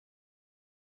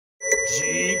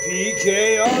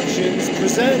GPK Auctions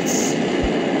presents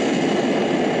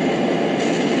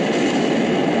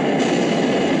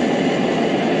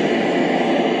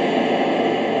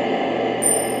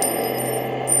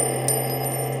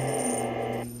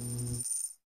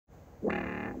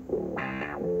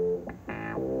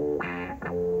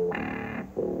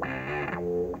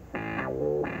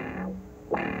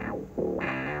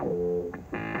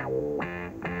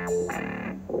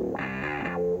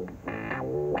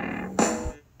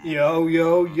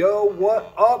Yo,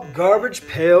 what up, Garbage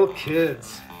Pail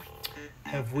Kids?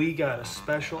 Have we got a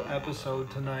special episode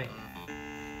tonight?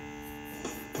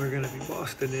 We're going to be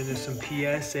busting into some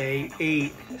PSA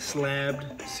 8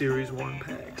 Slabbed Series 1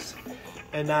 packs.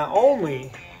 And not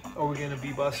only are we going to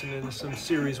be busting into some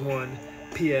Series 1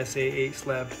 PSA 8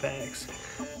 Slabbed packs,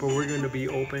 but we're going to be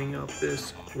opening up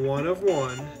this one of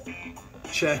one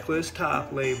checklist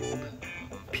top labeled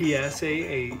PSA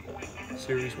 8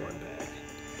 Series 1 pack.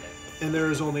 And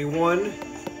there is only one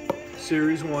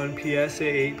Series 1 PSA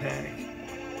 8 pack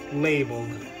labeled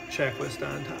checklist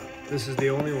on top. This is the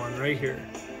only one right here.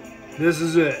 This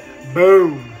is it.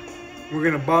 Boom! We're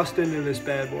going to bust into this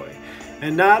bad boy.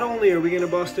 And not only are we going to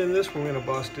bust into this, we're going to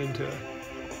bust into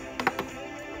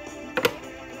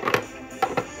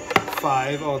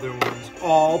 5 other ones.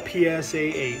 All PSA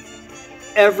 8.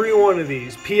 Every one of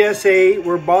these. PSA 8,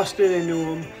 we're busting into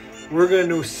them. We're going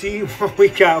to see what we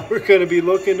got. We're going to be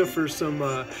looking for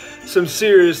some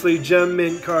seriously gem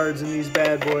mint cards in these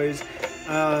bad boys.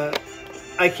 I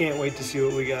can't wait to see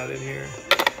what we got in here.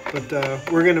 But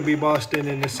we're going to be busting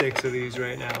into 6 of these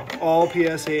right now. All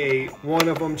PSA 8. One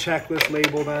of them checklist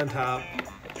labeled on top.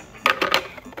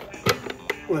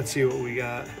 Let's see what we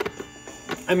got.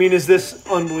 I mean, is this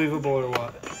unbelievable or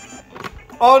what?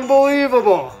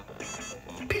 Unbelievable!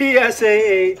 PSA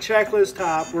 8 checklist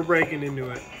top. We're breaking into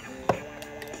it.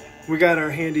 We got our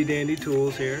handy dandy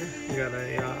tools here. We got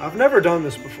I've never done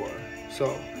this before,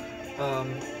 so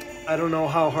I don't know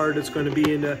how hard it's going to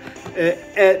be.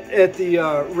 At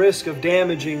the risk of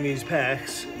damaging these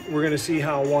packs, we're going to see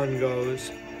how one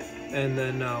goes, and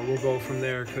then we'll go from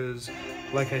there. Because,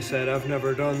 like I said, I've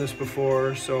never done this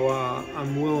before, so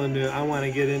I'm willing to. I want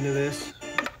to get into this.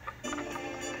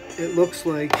 It looks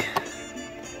like.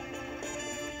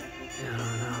 I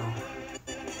don't know.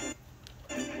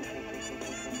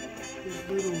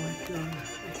 Little like I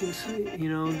can see, you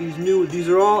know, these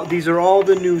are all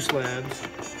the new slabs.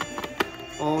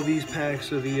 All these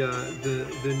packs are the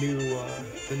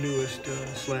newest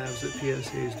slabs that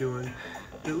PSA is doing.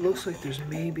 It looks like there's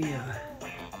maybe a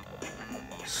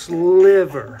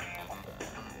sliver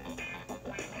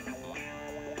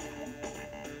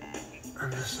on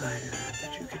the side of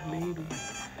that you could maybe.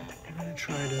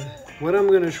 What I'm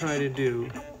gonna try to do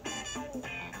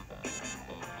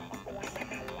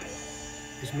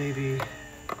is maybe,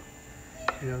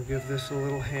 you know, give this a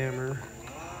little hammer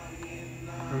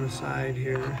on the side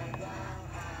here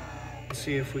and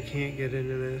see if we can't get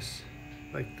into this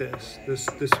like this. This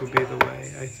would be the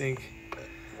way. I think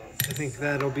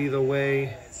that'll be the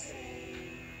way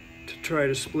to try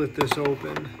to split this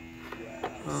open.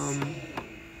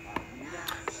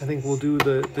 I think we'll do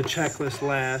the checklist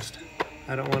last.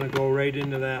 I don't want to go right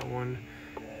into that one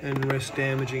and risk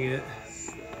damaging it.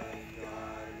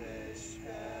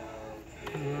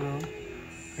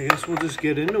 I guess we'll just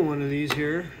get into one of these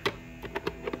here.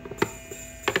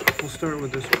 We'll start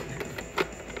with this one here.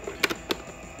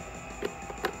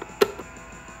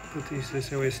 Put these this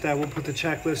way. We'll put the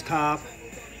checklist top.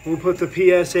 We'll put the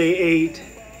PSA 8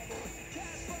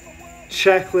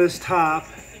 checklist top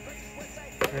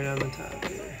right on the top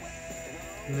here.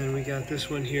 And then we got this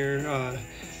one here.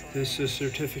 This is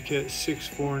certificate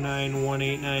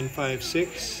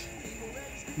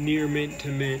 649-18956. Near mint to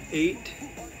mint 8.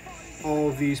 All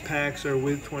of these packs are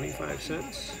with 25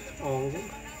 cents. All of them.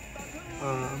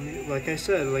 Like I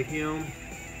said, like, you know,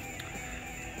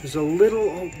 there's a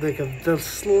little, like the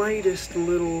slightest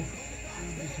little,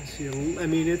 you can see, I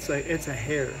mean, it's a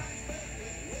hair.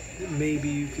 Maybe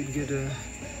you could get a,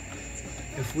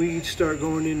 if we start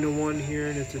going into one here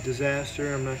and it's a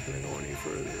disaster, I'm not going to go any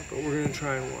further. But we're going to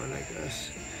try one, I guess.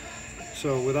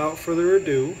 So without further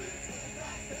ado,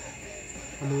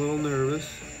 I'm a little nervous.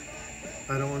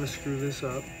 I don't want to screw this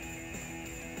up.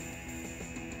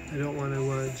 I don't want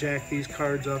to jack these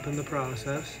cards up in the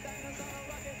process.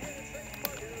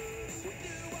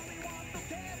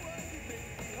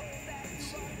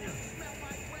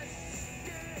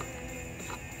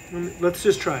 Let's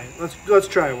just try it. Let's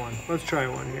try one. Let's try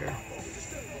one here.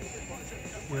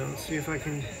 You know, let's see if I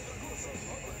can.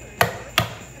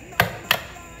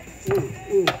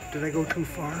 Ooh, did I go too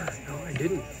far? No, I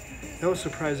didn't. That was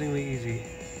surprisingly easy.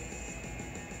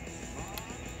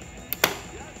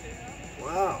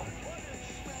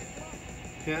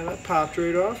 Yeah, that popped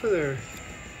right off of there.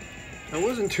 That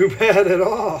wasn't too bad at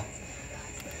all.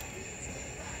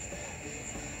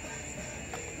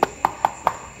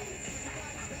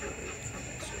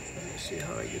 So let me see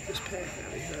how I get this pack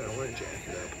out of here. I don't want to jack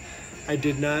it up. I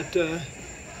did not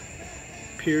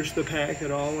pierce the pack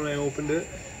at all when I opened it.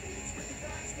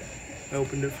 I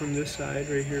opened it from this side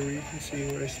right here where you can see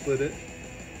where I split it.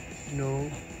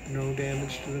 No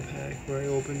damage to the pack where I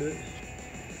opened it.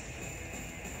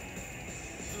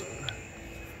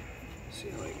 See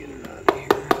how I get it out of here.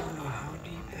 I don't know how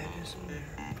deep that is in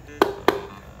there. Oh,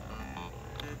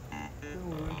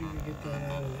 why do we get that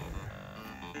out of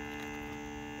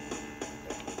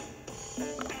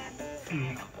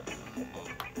there?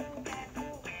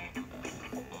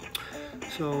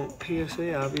 So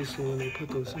PSA, obviously, when they put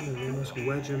those in there, they must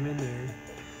wedge them in there.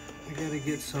 I gotta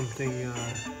get something,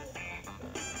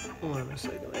 hold on a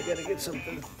second, I gotta get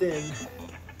something thin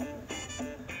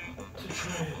to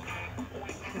try it.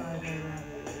 Try that out of there.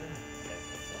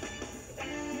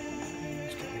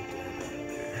 Just to get that out of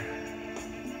there.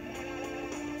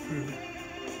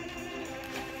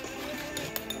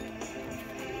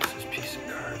 What's this piece of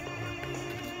cardboard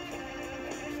doing?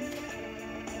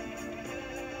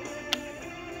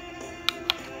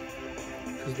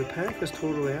 Because the pack is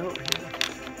totally out here. I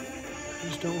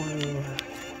just don't want to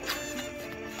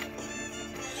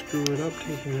screw it up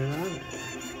taking it out of there.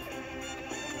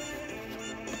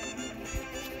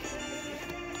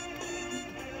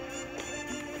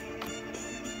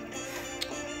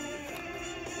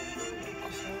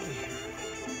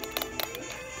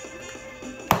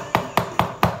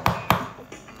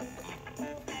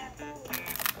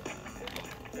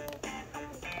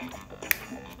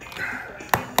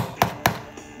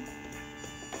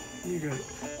 You gotta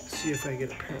see if I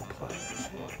get a pair of pliers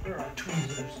or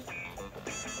tweezers.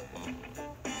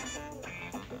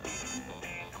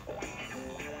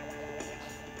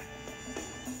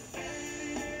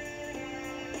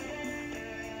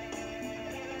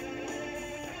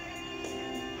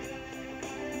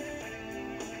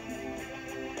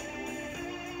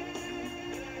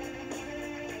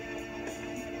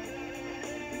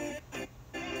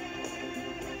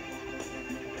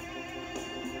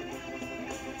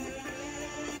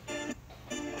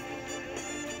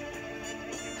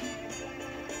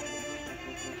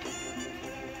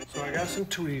 So I got some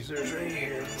tweezers right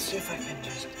here. Let's see if I can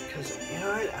just, because, you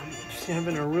know, I'm just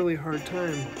having a really hard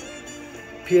time.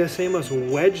 PSA must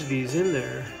wedge these in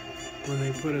there when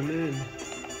they put them in,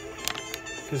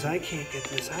 because I can't get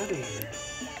this out of here.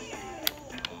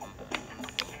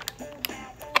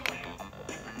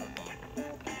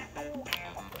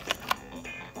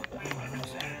 Oh,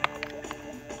 how's that?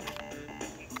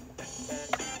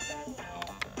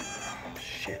 Oh,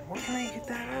 shit, where can I get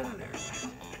that out of there?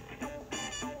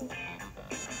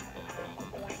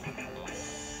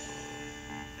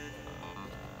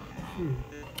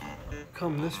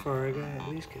 Come this far, I gotta at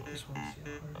least get this one. See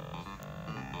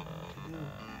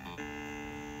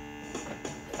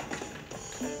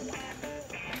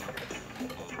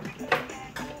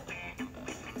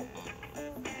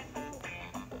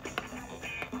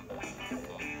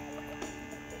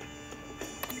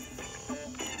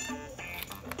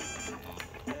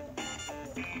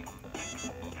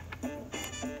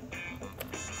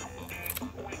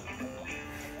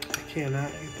I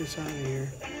cannot get this out of here.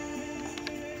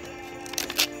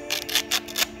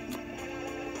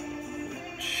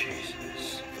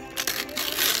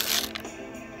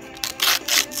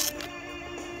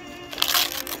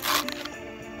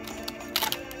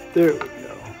 There we go.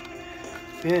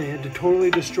 Man, you had to totally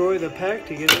destroy the pack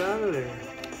to get it out of there.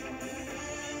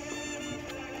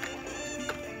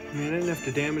 I mean, I didn't have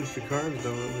to damage the cards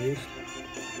though, at least.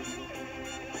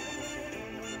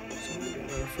 So we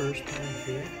got our first pack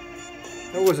here.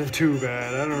 That wasn't too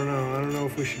bad. I don't know. I don't know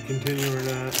if we should continue or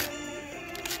not.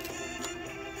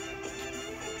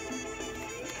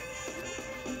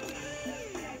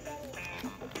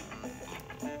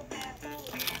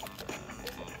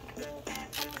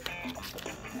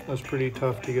 That was pretty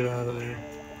tough to get out of there.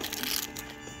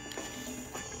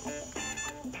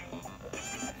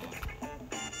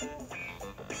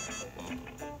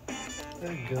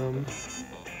 That gum.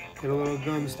 Get a little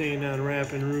gum stain on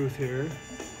Rappin' Ruth here. Let's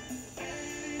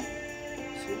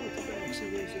see what the backs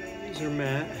of these are. These are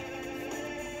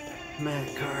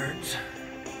matte cards.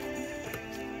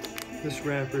 This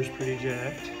wrapper's pretty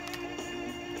jacked.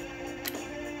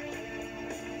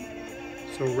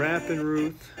 So Rappin'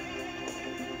 Ruth.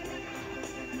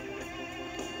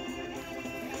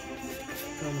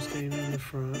 Gum stain on the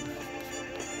front.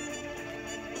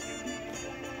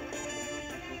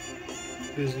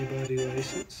 Busybody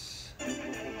license.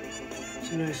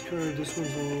 It's a nice card. This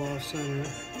one's a little off center.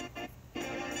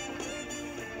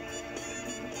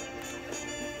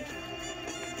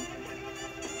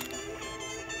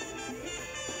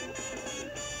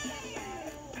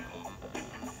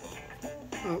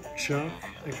 Oh, Chuck.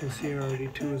 I can see already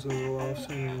 2 is a little off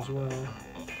center as well.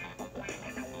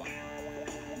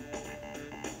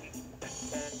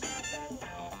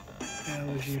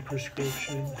 Allergy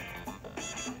prescription.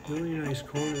 Really nice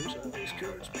corners on these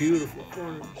cards. Beautiful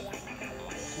corners.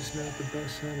 Just not the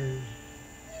best centering.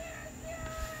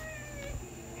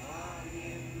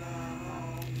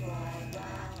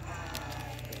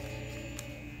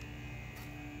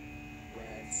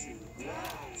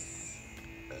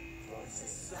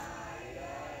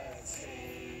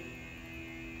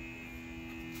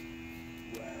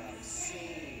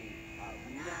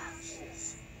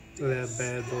 Look at that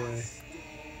bad boy.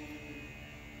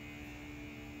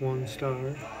 1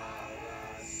 star.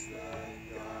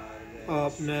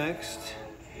 Up next,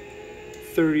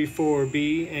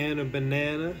 34B and a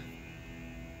banana.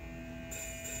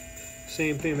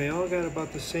 Same thing. They all got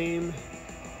about the same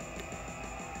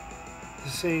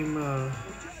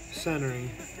centering.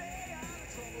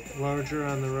 Larger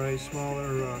on the right, smaller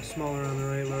on the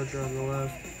right, larger on the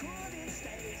left.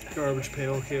 Garbage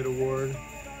Pail Kid Award.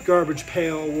 Garbage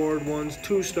Pail Award ones,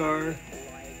 2 star.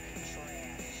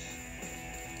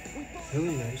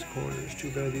 Really nice corners.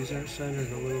 Too bad these aren't centered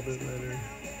a little bit better.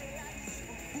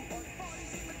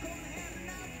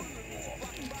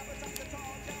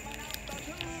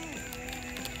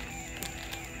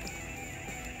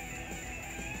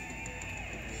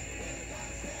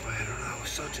 Boy, I don't know. It was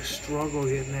such a struggle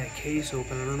getting that case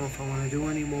open. I don't know if I want to do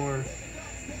any more.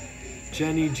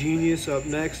 Jenny Genius up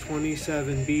next,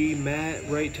 27B. Matt,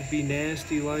 Right to Be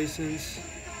Nasty license.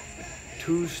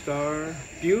 2 star.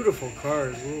 Beautiful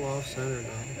card. A little off center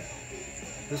though.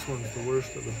 This one's the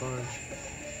worst of the bunch.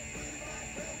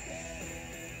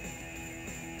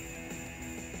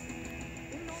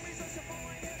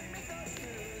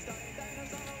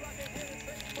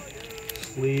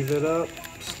 Sleeve it up.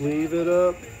 Sleeve it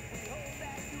up.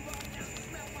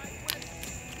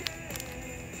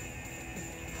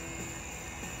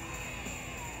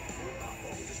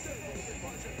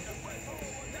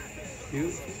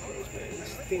 Beautiful cards, man.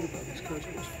 Let's think about these cards. I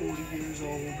was 40 years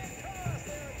old.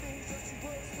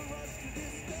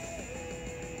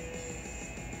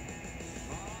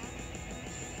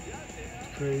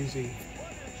 It's crazy.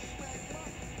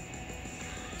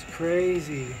 It's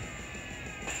crazy.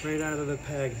 Right out of the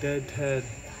pack, Dead Ted.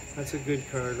 That's a good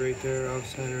card right there, off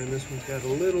center. And this one's got a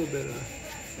little bit of,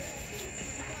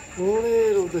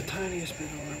 the tiniest bit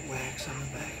of wax on the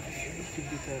back of it here. You could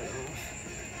get that off.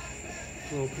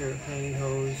 Little pair of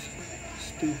pantyhose.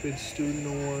 Stupid Student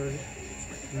Award.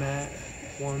 Matt,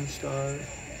 1 star.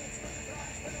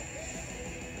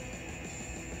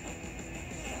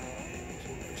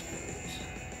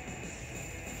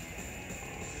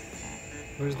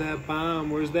 Where's that bomb?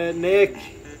 Where's that Nick?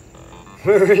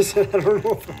 Where is it? I don't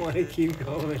know if I want to keep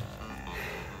going.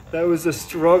 That was a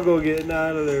struggle getting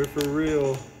out of there for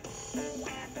real.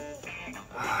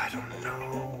 I don't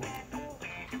know.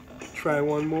 Try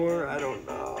one more? I don't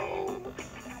know.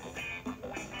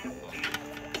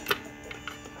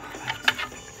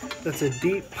 That's a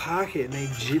deep pocket, and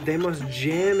they must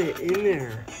jam it in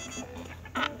there.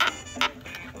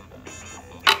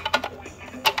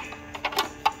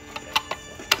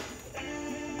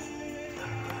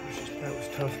 That was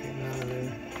tough getting out of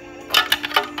there.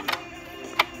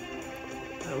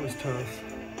 That was tough.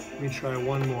 Let me try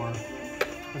one more.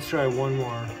 Let's try one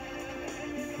more.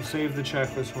 We'll save the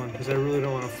checklist one because I really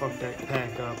don't want to fuck that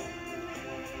pack up.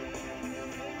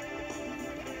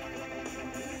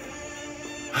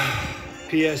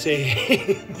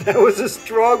 PSA. That was a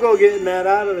struggle getting that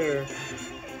out of there.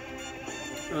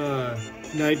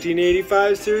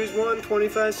 1985 Series 1,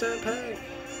 25-cent pack.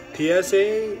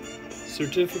 PSA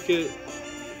certificate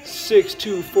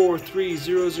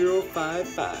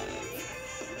 62430055.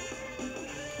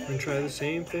 I'm gonna try the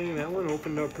same thing. That one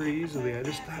opened up pretty easily. That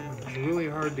one was really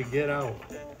hard to get out.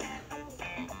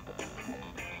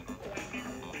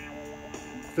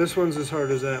 This one's as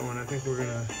hard as that one. I think we're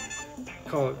gonna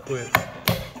call it quits.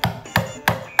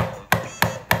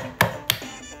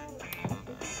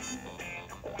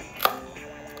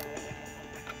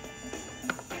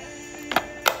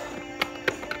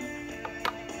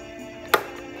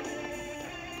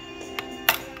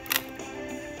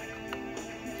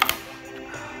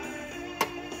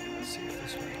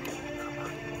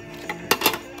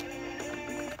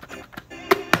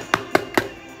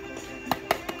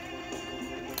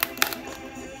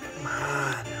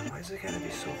 Why is it gotta be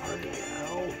so hard to get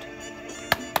out?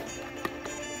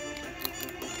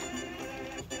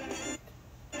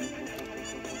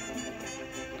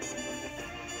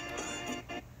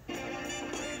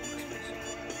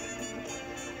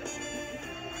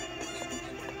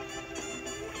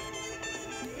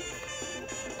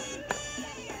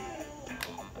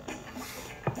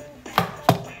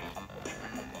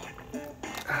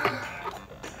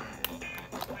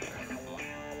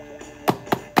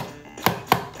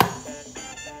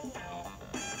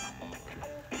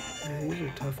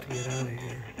 tough to get out of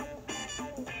here.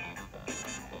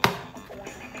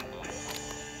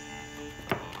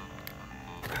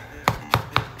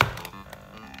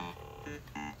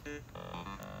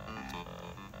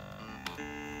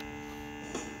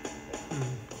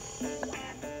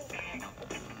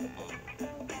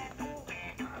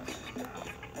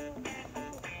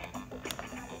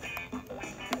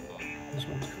 This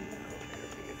one's coming out.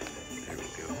 There we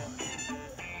go.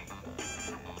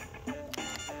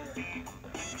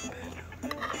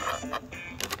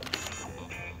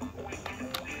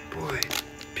 Boy,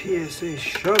 PSA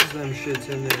shoves them shits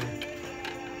in there.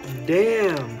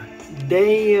 Damn.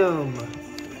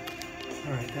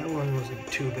 Alright, that one wasn't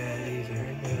too bad either,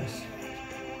 I guess.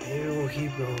 Maybe we'll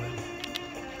keep going.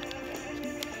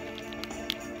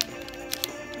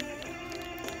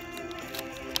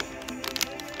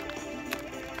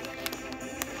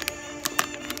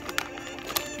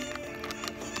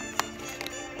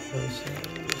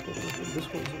 This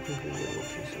one's looking pretty good. Little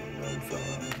piece of rum fell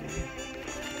out of here.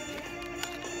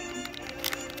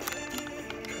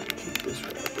 Try to keep this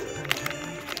wrapped around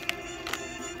tight.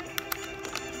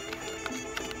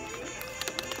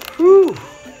 Whew!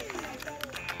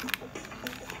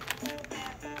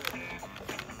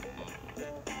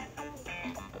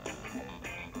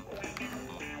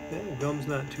 Yeah, gum's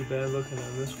not too bad looking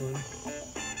on this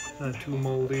one. Not too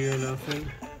moldy or nothing.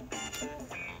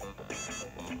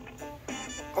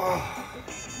 Oh.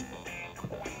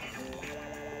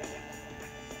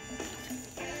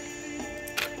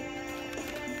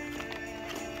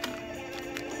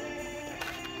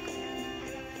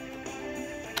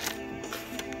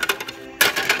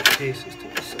 Cases to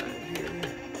the side here.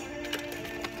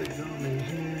 The gum in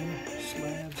here.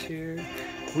 Slabs here.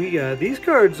 We got these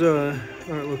cards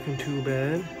aren't looking too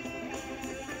bad.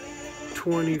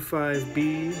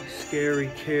 25B Scary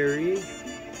Carry.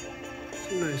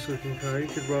 It's a nice looking card. You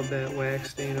could rub that wax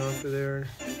stain off of there.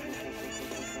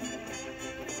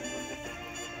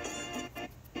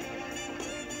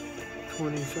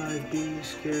 $25B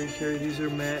Scary Carry. These are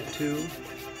matte too.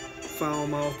 Foul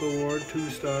Mouth Award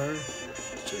 2-star.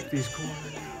 Check these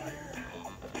corners out here.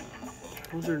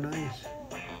 Those are nice.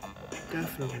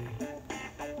 Definitely.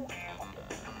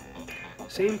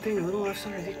 Same thing, a little off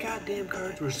center. These goddamn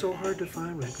cards were so hard to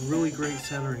find with really great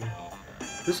centering.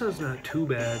 This one's not too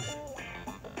bad.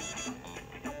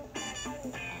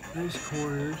 Nice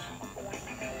corners.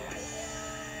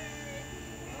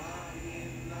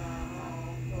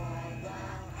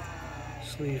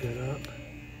 Sleeve it up.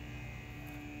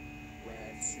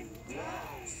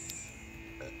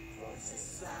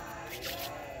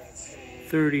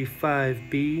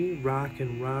 $35B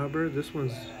Rockin' Robber. This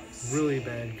one's really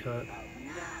bad cut.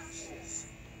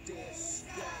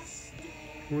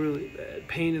 Really bad.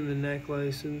 Pain in the Neck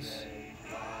license.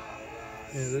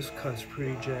 Yeah, this cut's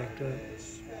pretty jacked up.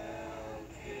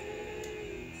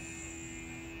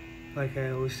 Like I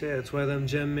always say, that's why them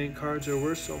gem mint cards are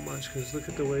worth so much, because look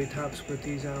at the way Topps put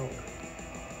these out.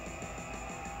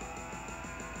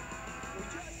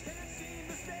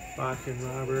 Rockin'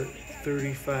 Robert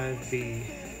 35B.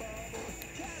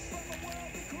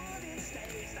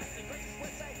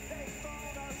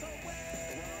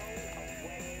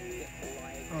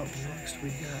 Up next we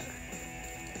got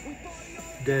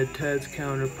Dead Ted's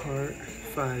Counterpart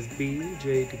 5B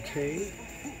JDK.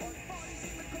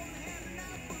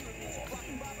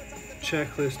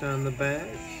 Checklist on the back.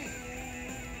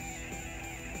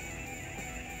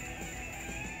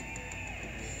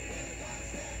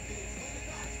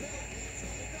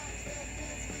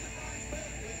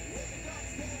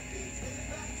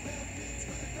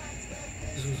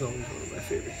 This was always one of my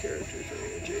favorite characters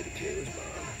right here. JDK was bomb.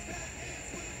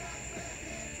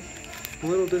 A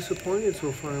little disappointed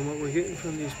so far in what we're getting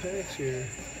from these packs here.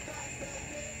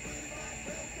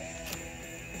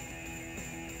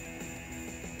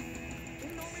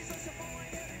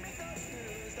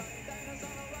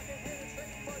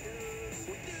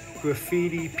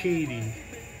 Graffiti Petey.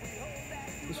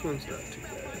 This one's not too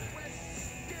bad.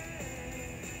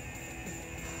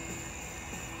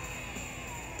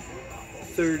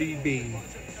 $30B.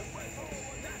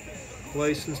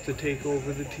 License to take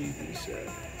over the TV set.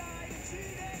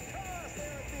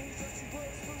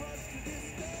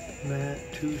 Matte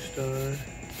 2-star.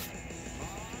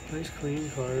 Nice clean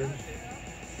card.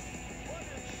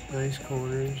 Nice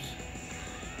corners.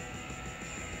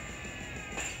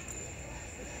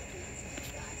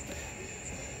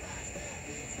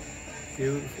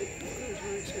 Beautiful corners,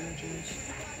 nice edges.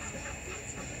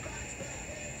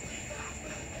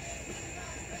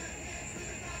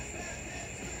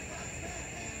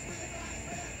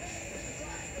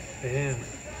 Bam.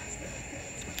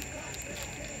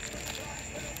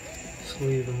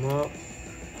 Sleeve them up.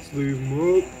 Sleeve them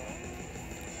up.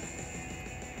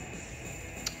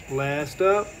 Last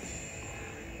up.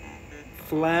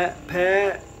 Flat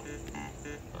pat.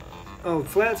 Oh,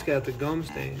 flat's got the gum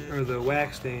stain, or the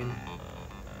wax stain.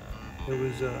 It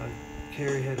was,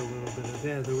 Carrie had a little bit of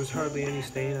that. There was hardly any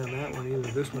stain on that one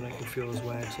either. This one I could feel was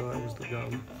wax, so that was the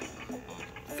gum.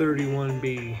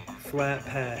 31B, flat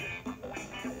pat.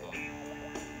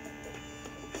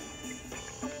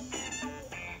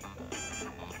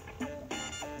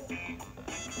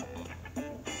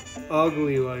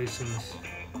 Ugly license.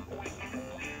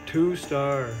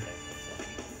 2-star.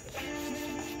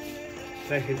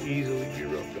 That could easily be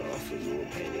rubbed off with a little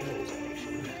pantyhose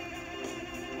action.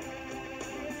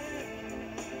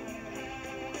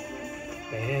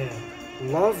 Man,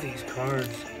 love these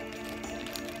cards.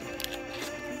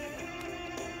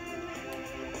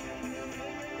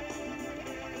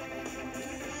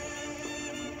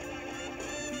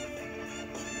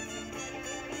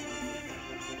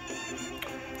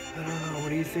 I don't know, what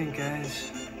do you think, guys?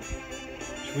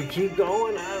 Should we keep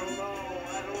going? I don't know.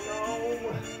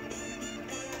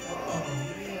 Oh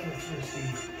man, it's risky.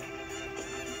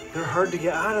 They're hard to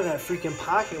get out of that freaking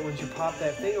pocket once you pop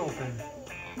that thing open.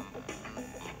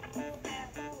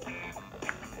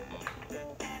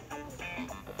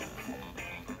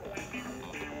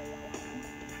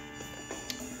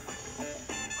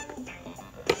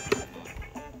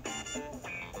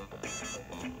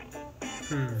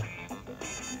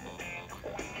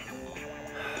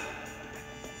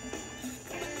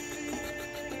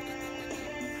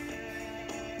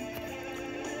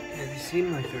 Yeah, they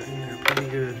seem like they're in there pretty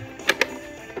good.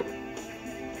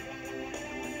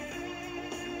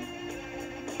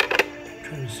 I'm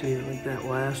trying to see it like that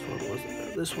last one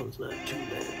wasn't. This one's not too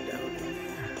bad down in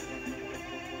there.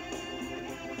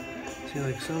 See,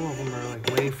 like some of them are like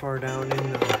way far down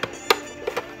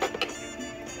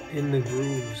in the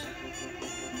grooves.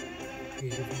 You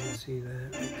can see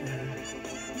that right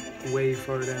there. Way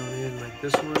far down in. Like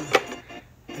this one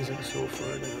isn't so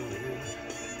far down in.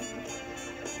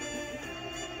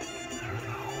 I don't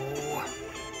know.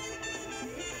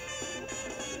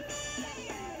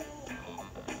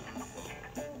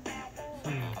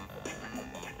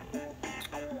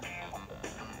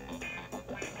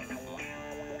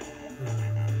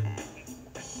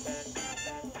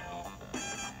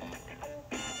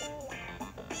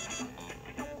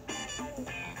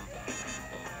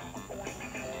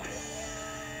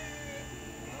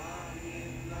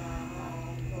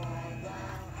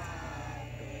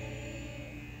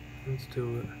 Let's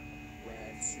do it.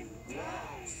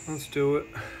 Let's do it.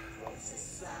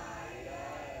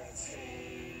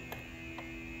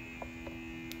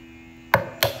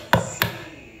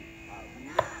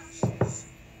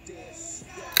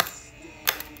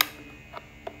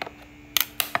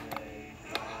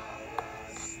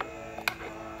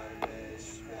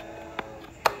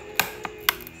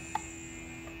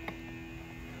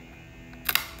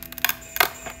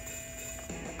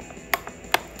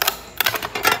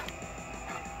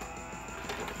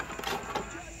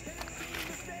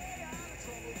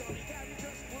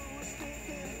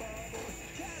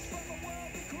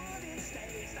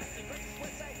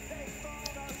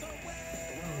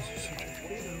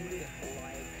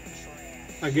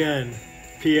 Again,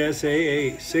 PSA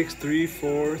 8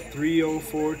 634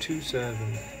 30427.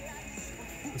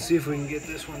 Let's see if we can get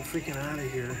this one freaking out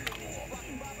of here.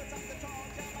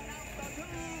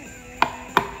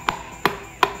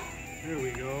 There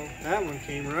we go. That one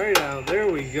came right out. There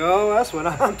we go. That's what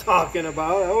I'm talking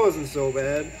about. That wasn't so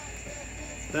bad.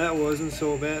 That wasn't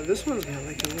so bad. This one's got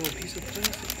like a little piece of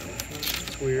plastic on the front.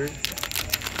 That's weird.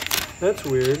 That's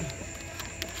weird.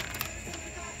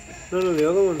 None of the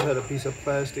other ones had a piece of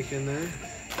plastic in there,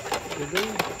 did they?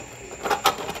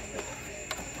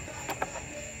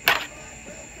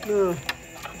 No.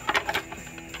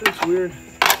 That's weird.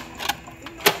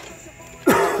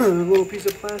 A little piece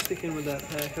of plastic in with that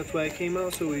pack. That's why it came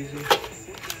out so easy.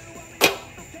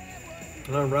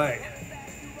 Alright.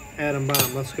 Atom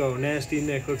Bomb, let's go. Nasty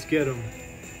Nick, let's get him.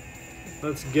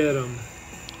 Let's get him.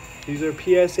 These are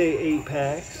PSA 8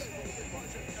 packs.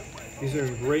 These are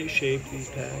in great shape, these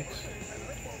packs.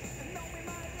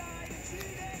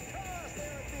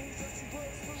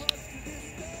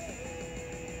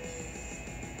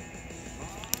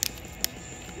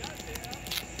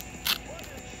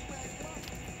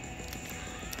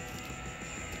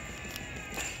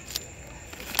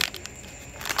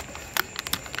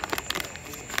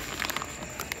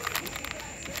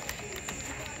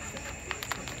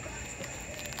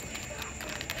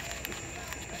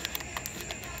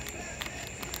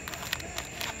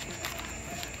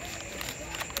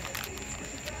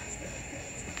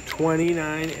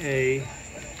 29A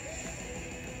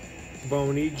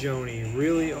Boney Joni,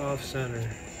 really off center.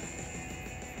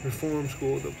 Reform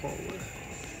School diploma.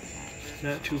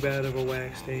 Not too bad of a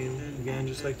wax stain. Again,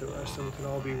 just like the rest of them, could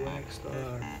all be waxed,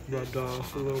 rubbed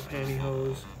off with little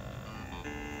pantyhose.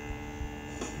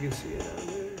 You can see it on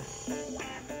there.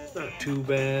 It's not too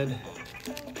bad.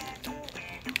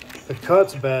 The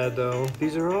cut's bad though.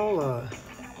 These are all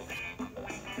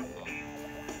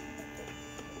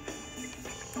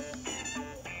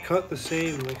cut the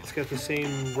same, like it's got the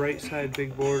same right side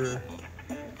big border.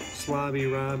 Slobby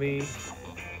Robbie.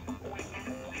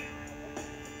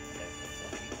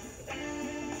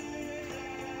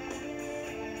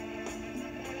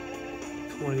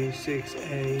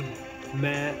 (26A)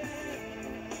 matte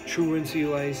truancy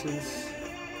license,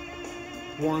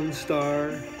 1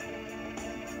 star,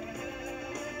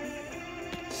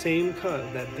 same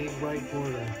cut, that big right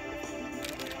border.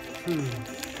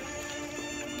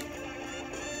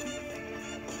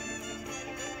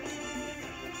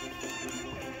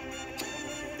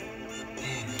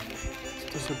 Man, it's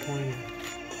disappointing.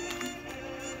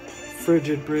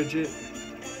 Frigid Bridget,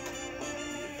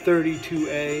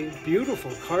 32A,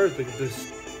 beautiful card. The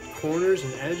corners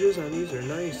and edges on these are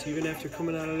nice, even after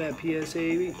coming out of that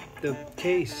PSA, the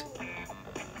case.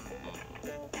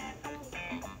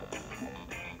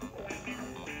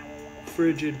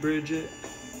 Frigid Bridget,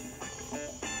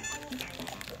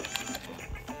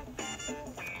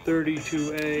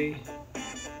 32A,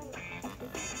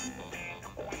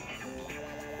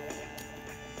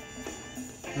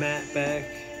 matte back,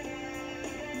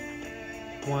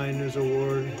 Winer's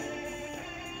Award.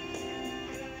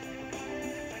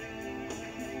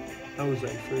 I was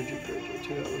like Frigid Bridget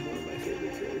too, that was one of my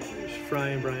favorite characters. Fry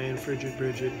and Brian, Frigid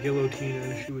Bridget,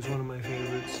 Guillotina, she was one of my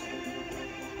favorites.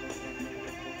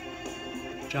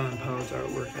 John Pound's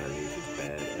artwork on these is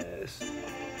badass.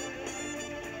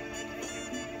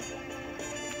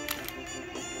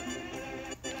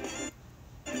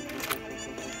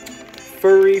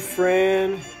 Furry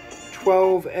Fran,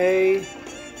 12A.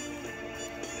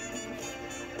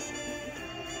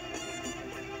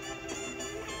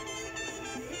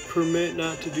 Permit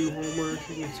not to do homework.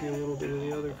 You can see a little bit of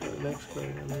the other card, next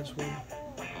card on this one.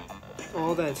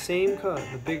 All that same cut,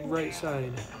 the big right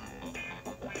side.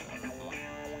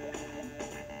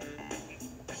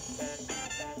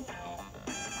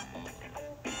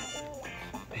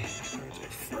 Man, these cards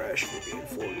are fresh for being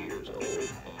 40 years old.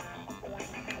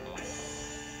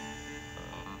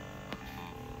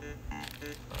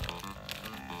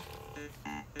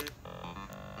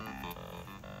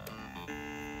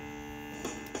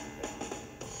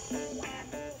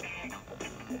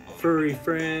 Furry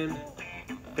Fran,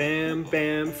 bam,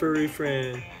 bam, Furry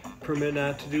Fran. Permit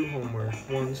not to do homework,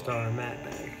 1 star, matte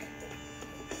back.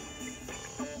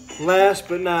 Last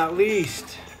but not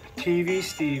least, TV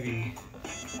Stevie.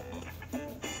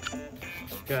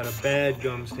 Got a bad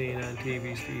gum stain on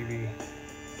TV Stevie.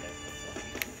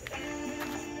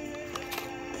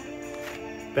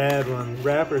 Bad one,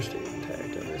 wrapper stain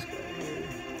intact on this guy here.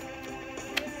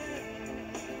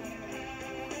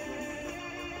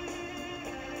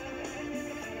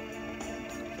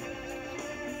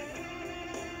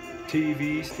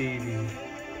 TV Stevie,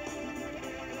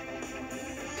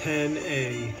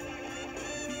 10A.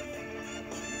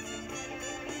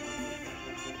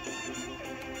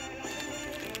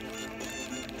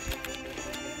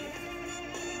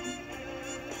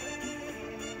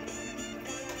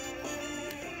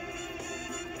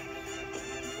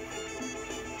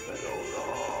 I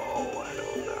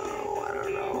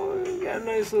don't know. We got a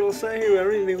nice little set here. I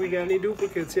don't even think we got any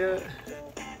duplicates yet.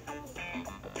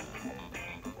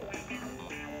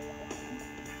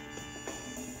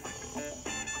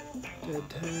 Dead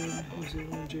 10, who's the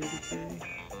one, JDK?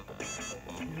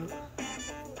 Yep.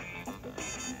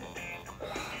 Oh,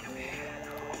 man.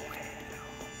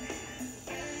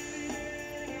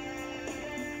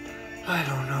 I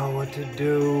don't know what to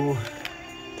do.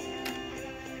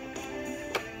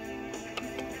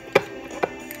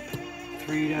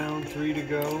 Three down, 3 to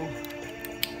go.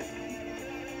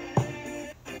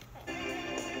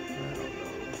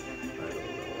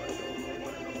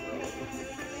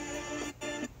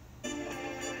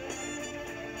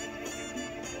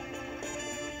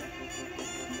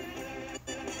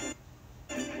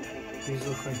 These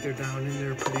look like they're down in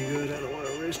there pretty good. I don't want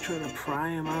to risk trying to pry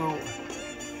them out.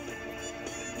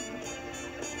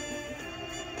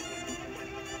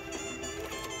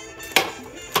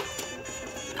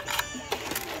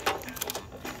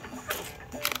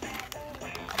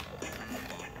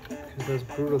 Because that's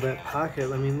brutal, that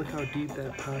pocket. I mean, look how deep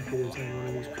that pocket is on one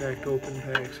of these cracked open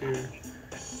packs here.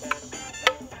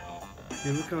 I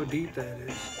mean, look how deep that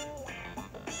is.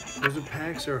 Those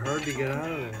packs are hard to get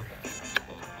out of there.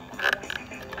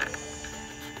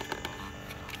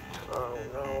 Oh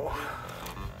no.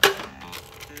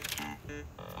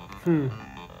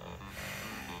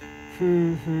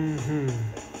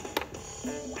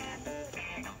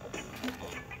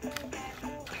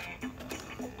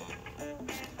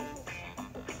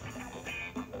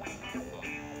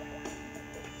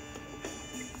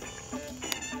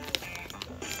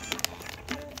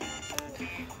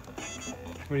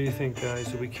 What do you think, guys?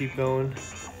 Do we keep going?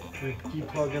 Do we keep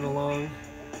plugging along?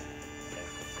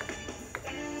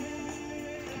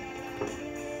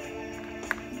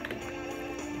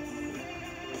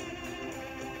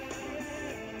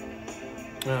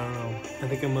 I don't know. I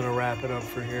think I'm gonna wrap it up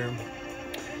for here.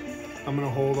 I'm gonna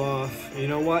hold off. You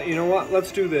know what? You know what?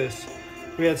 Let's do this.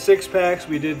 We had 6 packs.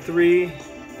 We did 3.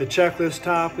 The checklist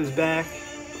top is back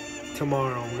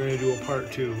tomorrow. We're gonna do a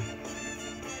part 2.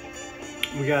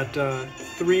 We got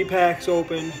 3 packs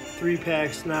open, 3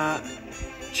 packs not.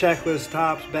 Checklist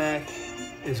tops back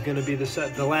is gonna be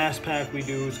the last pack we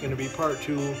do is gonna be part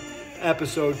 2,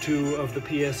 episode 2 of the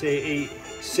PSA 8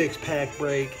 6-pack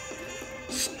break.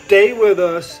 Stay with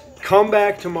us. Come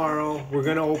back tomorrow. We're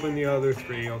going to open the other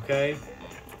 3, okay?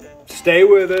 Stay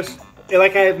with us.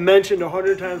 Like I have mentioned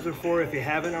 100 times before, if you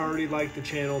haven't already liked the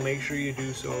channel, make sure you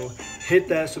do so. Hit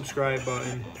that subscribe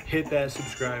button. Hit that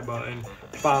subscribe button.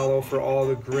 Follow for all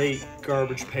the great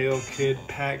Garbage Pail Kid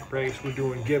pack breaks. We're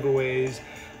doing giveaways.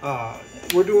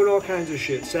 We're doing all kinds of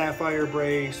shit. Sapphire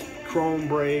breaks, Chrome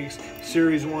breaks,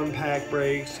 Series 1 pack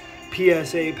breaks,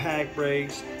 PSA pack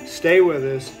breaks. Stay with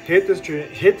us. Hit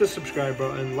the subscribe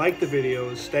button. Like the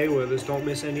videos. Stay with us. Don't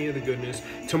miss any of the goodness.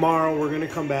 Tomorrow we're going to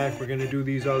come back. We're going to do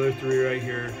these other 3 right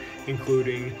here,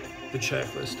 including the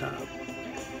checklist top.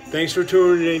 Thanks for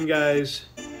tuning in, guys.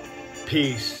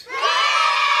 Peace.